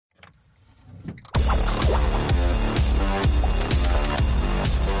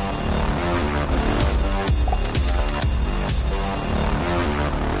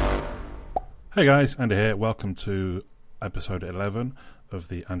Hey guys, Andy here. Welcome to episode 11 of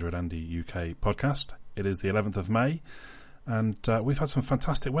the Android Andy UK podcast. It is the 11th of May, and we've had some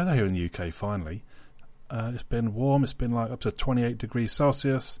fantastic weather here in the UK finally. It's been warm, it's been like up to 28 degrees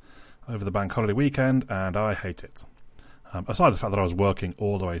Celsius over the bank holiday weekend, and I hate it. Aside from the fact that I was working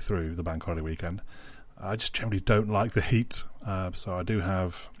all the way through the bank holiday weekend, I just generally don't like the heat, so I do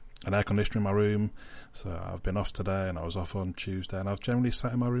have an air conditioner in my room. So I've been off today and I was off on Tuesday, and I've generally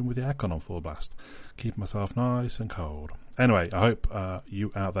sat in my room with the aircon on full blast, keeping myself nice and cold. Anyway, I hope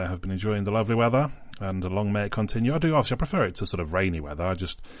you out there have been enjoying the lovely weather, and long may it continue. I prefer it to sort of rainy weather.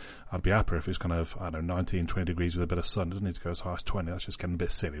 I'd be happier if it's kind of, 19, 20 degrees with a bit of sun. It doesn't need to go as high as 20. That's just getting a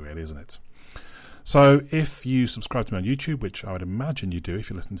bit silly really, isn't it? So if you subscribe to me on YouTube, which I would imagine you do if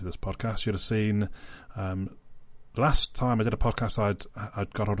you're listening to this podcast, you'd have seen last time I did a podcast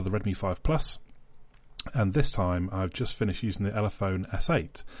I'd got hold of the Redmi 5 Plus. And this time, I've just finished using the Elephone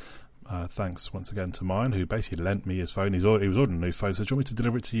S8. Thanks once again to mine, who basically lent me his phone. He was ordering a new phone, so do you want me to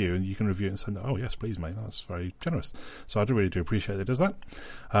deliver it to you and you can review it and say, oh yes, please mate, that's very generous. So I really do appreciate that he does that.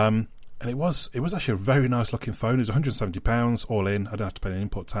 And it was actually a very nice looking phone. It was £170 all in. I don't have to pay any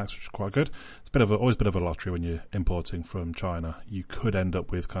import tax, which is quite good. It's always a bit of a lottery when you're importing from China. You could end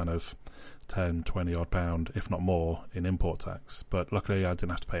up with kind of 10, 20 odd pound, if not more, in import tax. But luckily I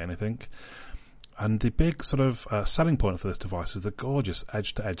didn't have to pay anything. And the big sort of selling point for this device is the gorgeous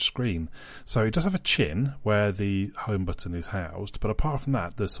edge-to-edge screen. So it does have a chin where the home button is housed, but apart from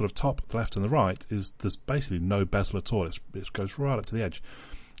that, the sort of top, the left and the right, there's basically no bezel at all. It goes right up to the edge.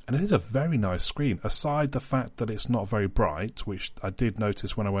 And it is a very nice screen, aside the fact that it's not very bright, which I did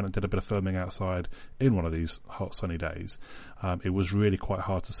notice when I went and did a bit of filming outside in one of these hot sunny days. It was really quite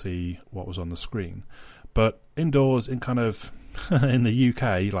hard to see what was on the screen. But indoors, in kind of in the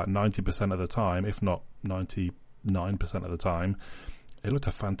UK, like 90% of the time, if not 99% of the time, it looked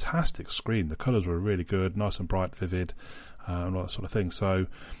a fantastic screen. The colours were really good, nice and bright, vivid, and all that sort of thing. So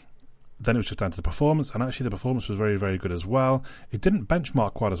then it was just down to the performance, and actually the performance was very, very good as well. It didn't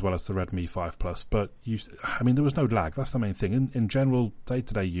benchmark quite as well as the Redmi 5 Plus, but there was no lag. That's the main thing. In general,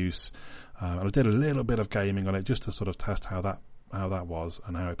 day-to-day use, and I did a little bit of gaming on it just to sort of test how that was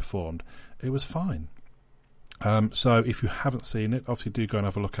and how it performed. It was fine. So if you haven't seen it, obviously do go and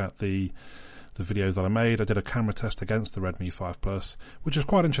have a look at the videos that I made. I did a camera test against the Redmi 5 Plus, which was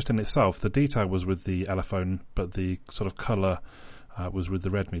quite interesting in itself. The detail was with the Elephone, but the sort of colour was with the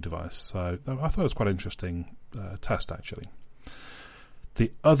Redmi device. So I thought it was quite an interesting test, actually.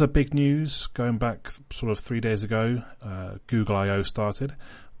 The other big news, going back sort of 3 days ago, Google I/O started.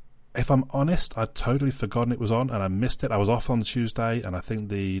 If I'm honest, I'd totally forgotten it was on and I missed it. I was off on Tuesday and I think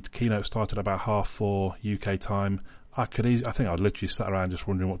the keynote started about 4:30 UK time. I think I'd literally sat around just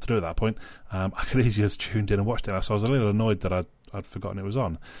wondering what to do at that point. I could easily just tuned in and watched it. So I was a little annoyed that I'd forgotten it was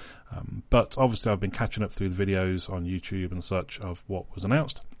on. But obviously I've been catching up through the videos on YouTube and such of what was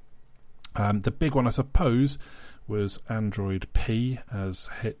announced. The big one, I suppose, was Android P has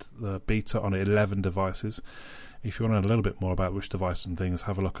hit the beta on 11 devices. If you want to know a little bit more about which devices and things,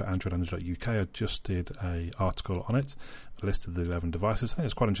 have a look at AndroidAndy.uk. I just did an article on it. I listed the 11 devices. I think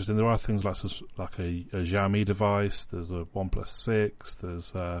it's quite interesting. There are things like a Xiaomi device, there's a OnePlus 6,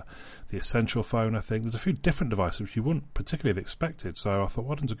 there's the Essential phone, I think. There's a few different devices which you wouldn't particularly have expected. So I thought,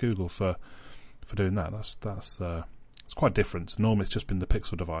 well done to Google for doing that. That's it's quite different. Normally it's just been the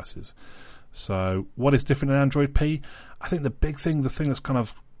Pixel devices. So what is different in Android P? I think the thing that's kind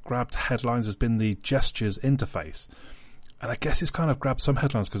of grabbed headlines has been the gestures interface, and I guess it's kind of grabbed some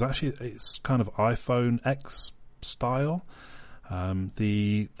headlines because actually it's kind of iPhone X style.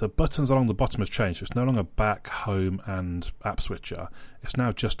 The buttons along the bottom has changed. So it's no longer back, home and app switcher. It's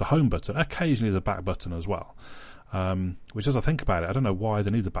now just a home button. Occasionally the back button as well, which as I think about it, I don't know why they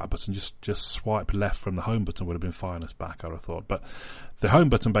need the back button. Just swipe left from the home button would have been fine as back, I would have thought. But the home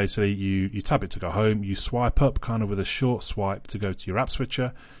button, basically you tap it to go home, you swipe up kind of with a short swipe to go to your app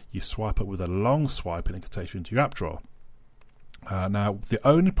switcher, you swipe up with a long swipe and it can take you into your app drawer. Now the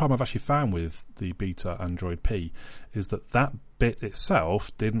only problem I've actually found with the beta Android P is that bit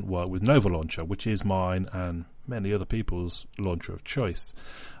itself didn't work with Nova Launcher, which is mine and many other people's launcher of choice.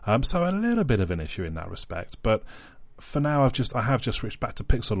 So a little bit of an issue in that respect, but for now I have just switched back to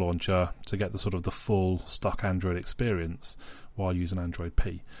Pixel Launcher to get the sort of the full stock Android experience while using Android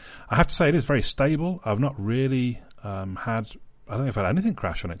P. I have to say it is very stable. I've not really I don't think I've had anything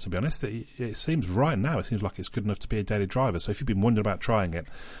crash on it, to be honest. It seems right now, it seems like it's good enough to be a daily driver. So if you've been wondering about trying it,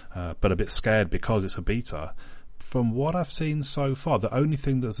 but a bit scared because it's a beta, from what I've seen so far, the only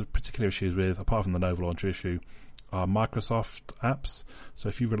thing there's a particular issues with, apart from the Nova Launcher issue, are Microsoft apps. So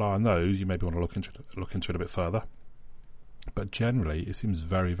if you rely on those, you maybe want to look into it a bit further. But generally, it seems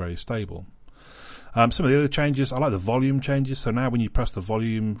very, very stable. Some of the other changes, I like the volume changes. So now when you press the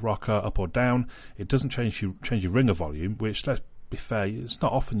volume rocker up or down, it doesn't change your ringer volume, which, let's be fair, it's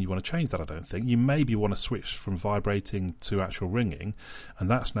not often you want to change that, I don't think. You maybe want to switch from vibrating to actual ringing, and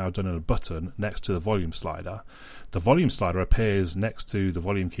that's now done in a button next to the volume slider. The volume slider appears next to the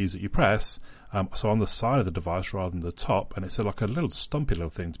volume keys that you press, so on the side of the device rather than the top, and it's like a little stumpy little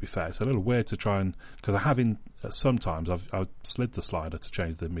thing, to be fair. It's a little weird to try and, because I have sometimes I've slid the slider to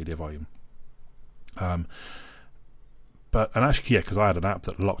change the media volume. But actually, because I had an app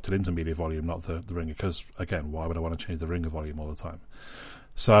that locked it into media volume, not the ringer, because, again, why would I want to change the ringer volume all the time?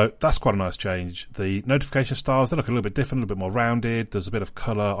 So that's quite a nice change. The notification styles, they look a little bit different, a little bit more rounded. There's a bit of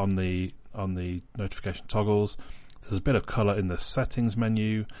colour on the notification toggles. There's a bit of colour in the settings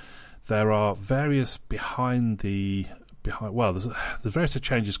menu. There are various there's various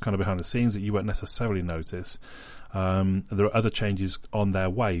changes kind of behind the scenes that you won't necessarily notice. There are other changes on their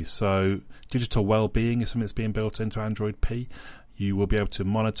way. So digital well-being is something that's being built into Android P. You will be able to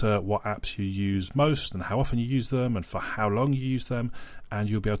monitor what apps you use most and how often you use them and for how long you use them, and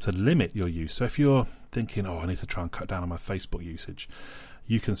you'll be able to limit your use. So if you're thinking, I need to try and cut down on my Facebook usage,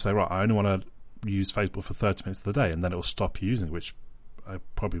 you can say, right, I only want to use Facebook for 30 minutes of the day, and then it will stop you using it, which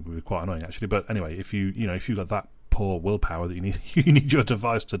probably would be quite annoying, actually. But anyway, if you've got that poor willpower that you need your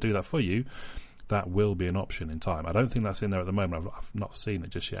device to do that for you, that will be an option in time. I don't think that's in there at the moment. I've not seen it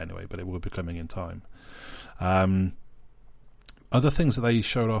just yet anyway, but it will be coming in time. Other things that they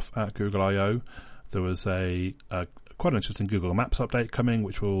showed off at Google I/O, there was a quite an interesting Google Maps update coming,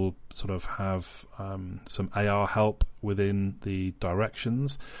 which will sort of have some AR help within the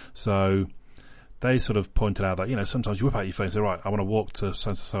directions. So they sort of pointed out that, sometimes you whip out your phone and say, right, I want to walk to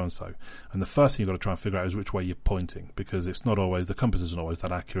so-and-so, and the first thing you've got to try and figure out is which way you're pointing, because it's not always, the compass isn't always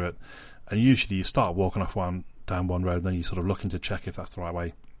that accurate, and usually you start walking down one road, and then you're sort of looking to check if that's the right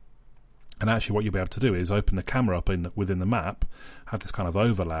way. And actually what you'll be able to do is open the camera up within the map, have this kind of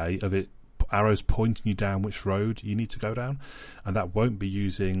overlay of it, arrows pointing you down which road you need to go down, and that won't be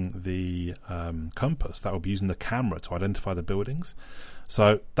using the compass, that will be using the camera to identify the buildings.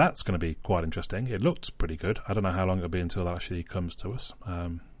 So that's going to be quite interesting. It looked pretty good. I don't know how long it'll be until that actually comes to us,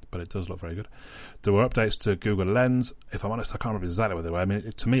 but it does look very good. There were updates to Google Lens. If I'm honest, I can't remember exactly what they were. I mean,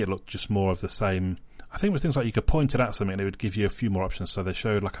 to me it looked just more of the same. I think it was things like you could point it at something and it would give you a few more options. So they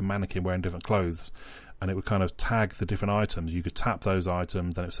showed like a mannequin wearing different clothes, and it would kind of tag the different items. You could tap those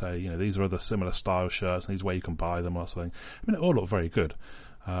items, then it would say, these are other similar style shirts, and these are where you can buy them or something. I mean, it all looked very good.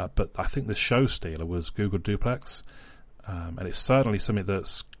 But I think the show stealer was Google Duplex. And it's certainly something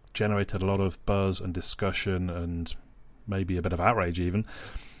that's generated a lot of buzz and discussion and maybe a bit of outrage even.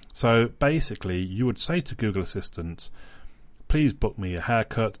 So basically, you would say to Google Assistant, please book me a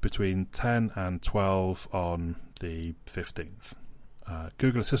haircut between 10 and 12 on the 15th.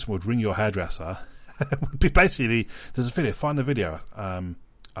 Google Assistant would ring your hairdresser. It would be basically, there's a video, find the video. I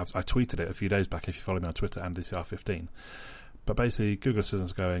tweeted it a few days back if you follow me on Twitter, AndyCR15. But basically, Google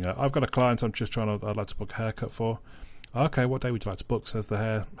Assistant's going, I've got a client I'd like to book a haircut for. Okay, what day would you like to book, says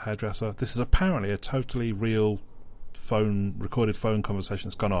the hairdresser. This is apparently a totally real recorded phone conversation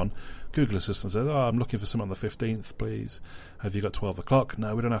that's gone on. Google Assistant says, I'm looking for someone on the 15th, please. Have you got 12 o'clock?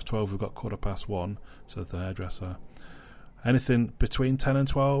 No, we don't have 12, we've got 1:15, says the hairdresser. Anything between 10 and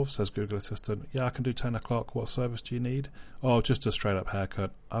 12, says Google Assistant. Yeah, I can do 10 o'clock. What service do you need? Oh, just a straight up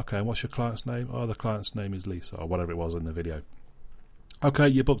haircut. Okay, and what's your client's name? Oh, the client's name is Lisa, or whatever it was in the video. Okay,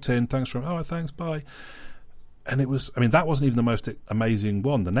 you're booked in. Thanks thanks, bye. And it was, that wasn't even the most amazing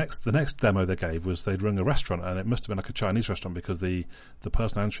one. The next demo they gave was they'd rung a restaurant, and it must have been like a Chinese restaurant, because the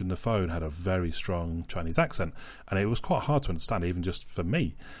person answering the phone had a very strong Chinese accent, and it was quite hard to understand, even just for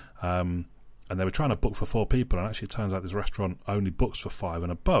me. And they were trying to book for 4 people, and actually it turns out this restaurant only books for 5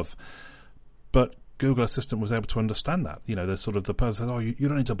 and above. But Google Assistant was able to understand that. There's sort of the person says, you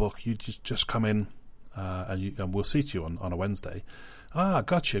don't need to book, you just come in, and we'll seat you on a Wednesday.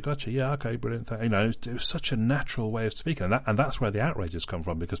 Gotcha. Yeah, okay, brilliant. It was such a natural way of speaking, and that's where the outrages come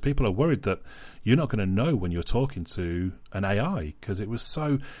from, because people are worried that you're not going to know when you're talking to an AI, because it was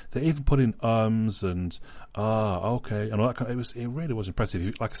so. They even put in ums and okay, and all that kind of. It really was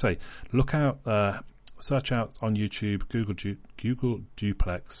impressive. Like I say, look out, search out on YouTube Google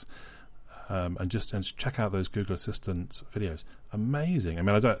Duplex. And check out those Google Assistant videos. Amazing.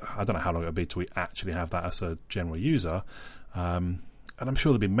 I don't know how long it'll be till we actually have that as a general user. And I'm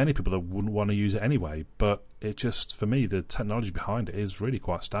sure there'll be many people that wouldn't want to use it anyway. But it just, for me, the technology behind it is really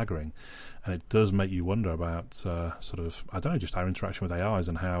quite staggering, and it does make you wonder about just our interaction with AIs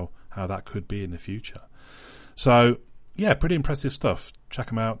and how that could be in the future. So yeah, pretty impressive stuff. Check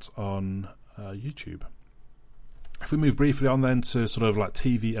them out on YouTube. If we move briefly on then to sort of like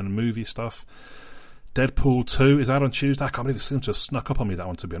TV and movie stuff, Deadpool 2 is out on Tuesday. I can't believe it seems to have snuck up on me, that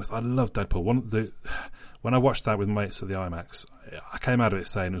one, to be honest. I love Deadpool. When I watched that with mates at the IMAX, I came out of it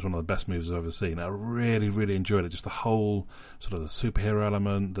saying it was one of the best movies I've ever seen. I really, really enjoyed it. Just the whole sort of the superhero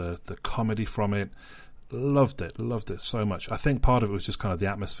element, the comedy from it. Loved it so much. I think part of it was just kind of the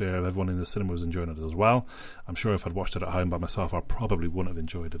atmosphere of everyone in the cinema was enjoying it as well. I'm sure if I'd watched it at home by myself, I probably wouldn't have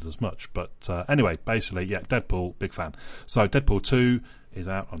enjoyed it as much. But anyway, basically, yeah, Deadpool, big fan. So Deadpool 2 is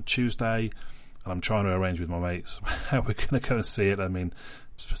out on Tuesday, and I'm trying to arrange with my mates how we're going to go and see it. I mean,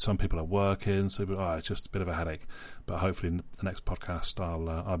 some people are working, so it's just a bit of a headache. But hopefully in the next podcast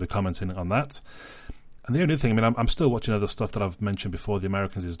I'll be commenting on that. And the only thing, I mean, I'm still watching other stuff that I've mentioned before. The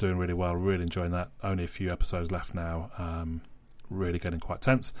Americans is doing really well, really enjoying that. Only a few episodes left now, really getting quite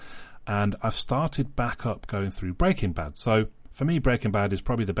tense. And I've started back up going through Breaking Bad. So for me, Breaking Bad is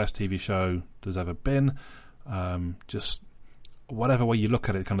probably the best TV show there's ever been. Just whatever way you look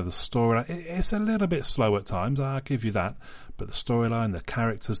at it, kind of the storyline, it's a little bit slow at times, I'll give you that. But the storyline, the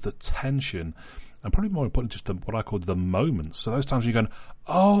characters, the tension, and probably more important, just what I call the moments. So those times you're going,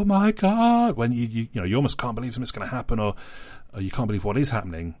 oh my God, when you almost can't believe something's going to happen, or you can't believe what is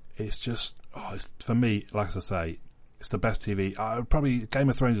happening. It's just, it's, for me, like I say, it's the best TV. Probably Game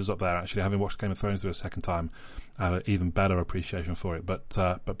of Thrones is up there, actually. Having watched Game of Thrones through a second time, I have an even better appreciation for it.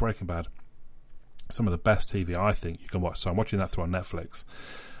 But Breaking Bad, some of the best TV I think you can watch. So I'm watching that through on Netflix.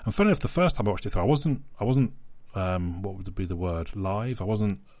 And funny enough, the first time I watched it through, I wasn't what would be the word, live. I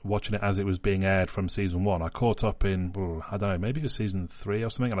wasn't watching it as it was being aired from season 1. I caught up in, I don't know, maybe it was season 3 or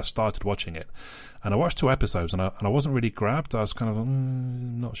something, and I started watching it. And I watched 2 episodes, and I wasn't really grabbed. I was kind of,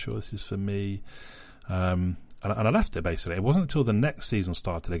 not sure this is for me. And I left it, basically. It wasn't until the next season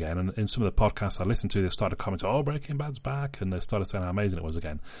started again, and in some of the podcasts I listened to, they started commenting, Breaking Bad's back, and they started saying how amazing it was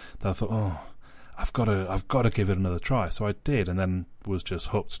again. Then I thought, I've got to give it another try. So I did, and then was just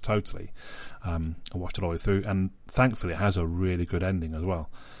hooked totally. I watched it all the way through, and thankfully it has a really good ending as well.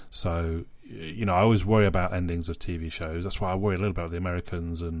 So, I always worry about endings of TV shows. That's why I worry a little about The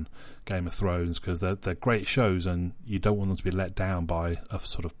Americans and Game of Thrones, because they're great shows, and you don't want them to be let down by a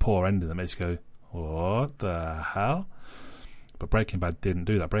sort of poor ending that makes you go, what the hell? But Breaking Bad didn't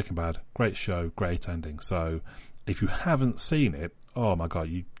do that. Breaking Bad, great show, great ending. So if you haven't seen it, oh my God,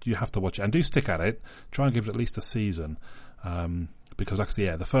 you have to watch it, and do stick at it. Try and give it at least a season, because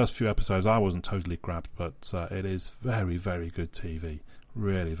actually, the first few episodes I wasn't totally grabbed, but it is very, very good TV,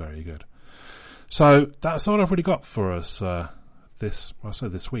 really very good. So that's all I've really got for us this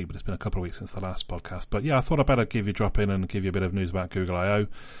week, but it's been a couple of weeks since the last podcast. But yeah, I thought I'd better drop in and give you a bit of news about Google I/O,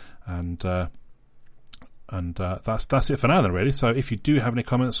 and that's it for now then, really. So if you do have any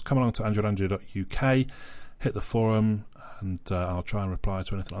comments, come along to andrewandandrew.uk, hit the forum, and I'll try and reply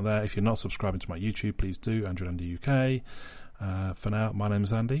to anything on there. If you're not subscribing to my YouTube, please do, Andrew and Andy UK. For now, my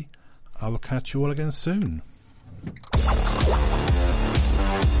name's Andy. I will catch you all again soon.